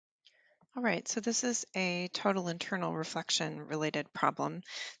All right, so this is a total internal reflection related problem.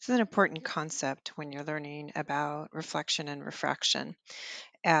 This is an important concept when you're learning about reflection and refraction.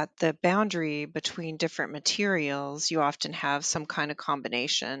 At the boundary between different materials, you often have some kind of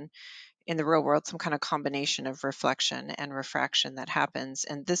combination in the real world, some kind of combination of reflection and refraction that happens.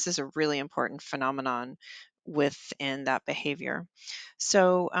 And this is a really important phenomenon within that behavior.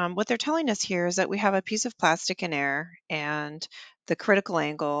 So, what they're telling us here is that we have a piece of plastic in air, and the critical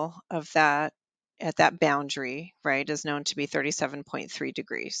angle of that at that boundary, right, is known to be 37.3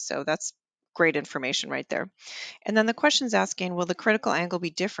 degrees. So, that's great information right there. And then the question's asking, will the critical angle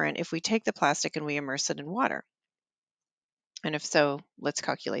be different if we take the plastic and we immerse it in water? And if so, let's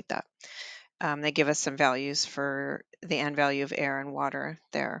calculate that. They give us some values for the n value of air and water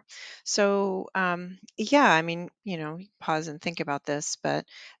there. So yeah, I mean, pause and think about this, but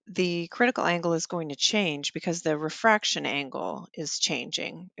the critical angle is going to change because the refraction angle is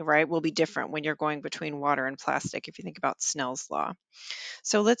changing, right? Will be different when you're going between water and plastic if you think about Snell's law.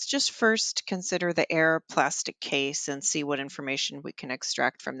 So let's just first consider the air plastic case and see what information we can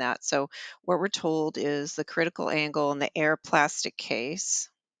extract from that. So what we're told is the critical angle in the air plastic case.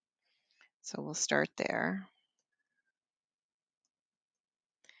 So we'll start there.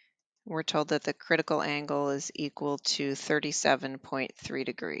 We're told that the critical angle is equal to 37.3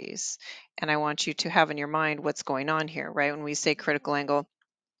 degrees. And I want you to have in your mind what's going on here, right? When we say critical angle,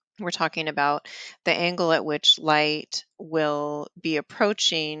 we're talking about the angle at which light will be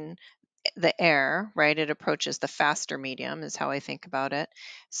approaching the air, right? It approaches the faster medium is how I think about it.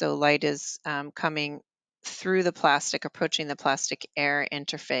 So light is coming through the plastic, approaching the plastic air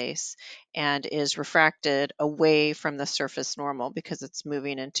interface, and is refracted away from the surface normal because it's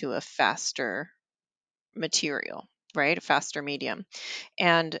moving into a faster material, right? A faster medium.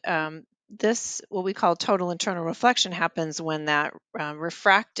 And this, what we call total internal reflection, happens when that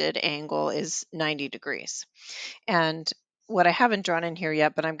refracted angle is 90 degrees. And what I haven't drawn in here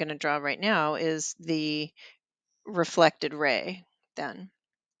yet, but I'm going to draw right now, is the reflected ray then.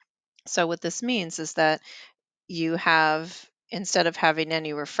 So what this means is that you have, instead of having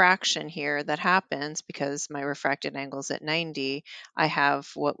any refraction here that happens because my refracted angle is at 90, I have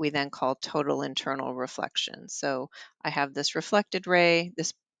what we then call total internal reflection. So I have this reflected ray.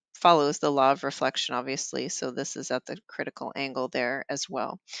 This follows the law of reflection, obviously. So this is at the critical angle there as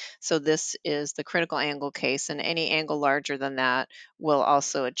well. So this is the critical angle case, and any angle larger than that will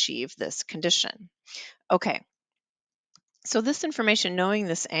also achieve this condition. Okay. So this information, knowing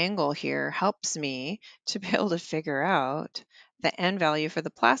this angle here, helps me to be able to figure out the n value for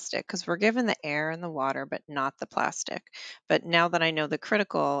the plastic because we're given the air and the water, but not the plastic. But now that I know the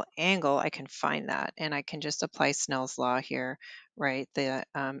critical angle, I can find that, and I can just apply Snell's law here, right? The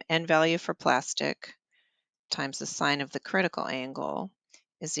n value for plastic times the sine of the critical angle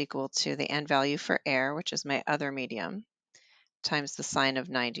is equal to the n value for air, which is my other medium, times the sine of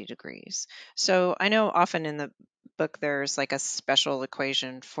 90 degrees. So I know often in the book there's like a special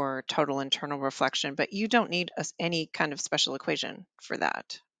equation for total internal reflection, but you don't need any kind of special equation for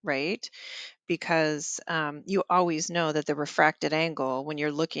that, right? Because you always know that the refracted angle, when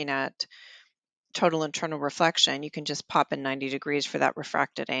you're looking at total internal reflection, you can just pop in 90 degrees for that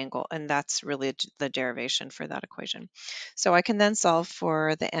refracted angle, and that's really the derivation for that equation. So I can then solve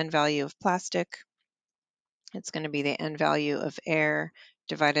for the n value of plastic. It's going to be the n value of air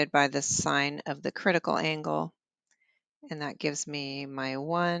divided by the sine of the critical angle, and that gives me my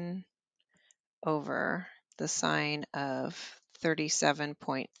 1 over the sine of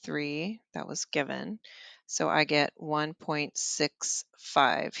 37.3 that was given. So I get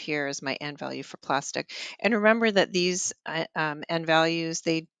 1.65 here is my n value for plastic. And remember that these n values,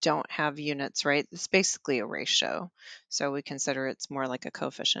 they don't have units, right? It's basically a ratio. So we consider it's more like a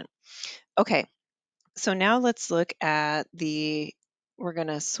coefficient. Okay, so now let's look at we're going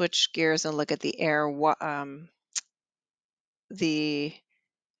to switch gears and look at the air,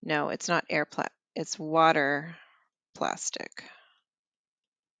 no, it's not it's water plastic,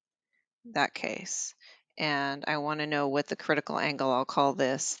 that case. And I want to know what the critical angle, I'll call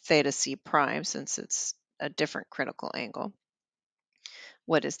this theta C prime since it's a different critical angle.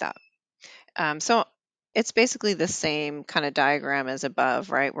 What is that? So it's basically the same kind of diagram as above,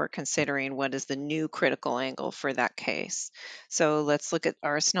 right? We're considering what is the new critical angle for that case. So let's look at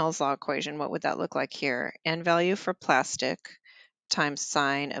our Snell's law equation. What would that look like here? N value for plastic times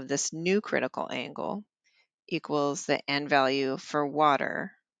sine of this new critical angle equals the n value for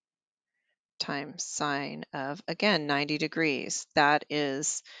water times sine of, again, 90 degrees. That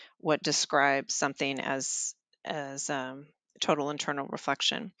is what describes something as total internal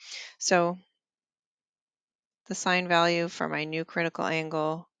reflection. So the sine value for my new critical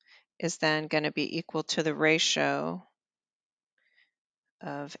angle is then going to be equal to the ratio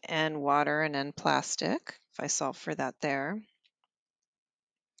of N water and N plastic, if I solve for that there.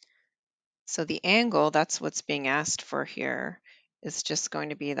 So the angle, that's what's being asked for here, is just going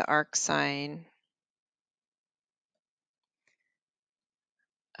to be the arc sine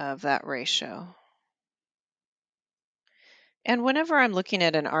of that ratio. And whenever I'm looking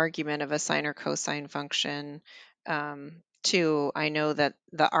at an argument of a sine or cosine function, too, I know that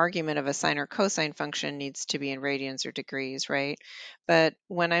the argument of a sine or cosine function needs to be in radians or degrees, right? But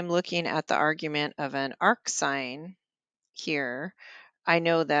when I'm looking at the argument of an arc sine here, I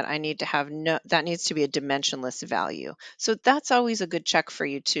know that I need to have that needs to be a dimensionless value. So that's always a good check for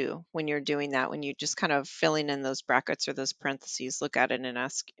you too when you're doing that, when you just kind of filling in those brackets or those parentheses, look at it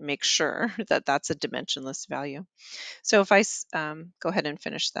and make sure that that's a dimensionless value. So if I go ahead and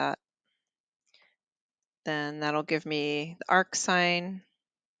finish that, then that'll give me the arc sine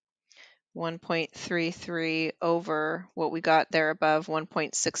 1.33 over what we got there above,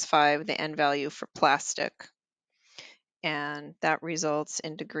 1.65, the N value for plastic. And that results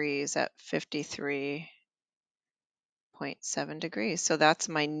in degrees at 53.7 degrees. So that's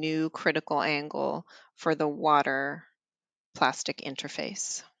my new critical angle for the water plastic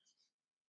interface.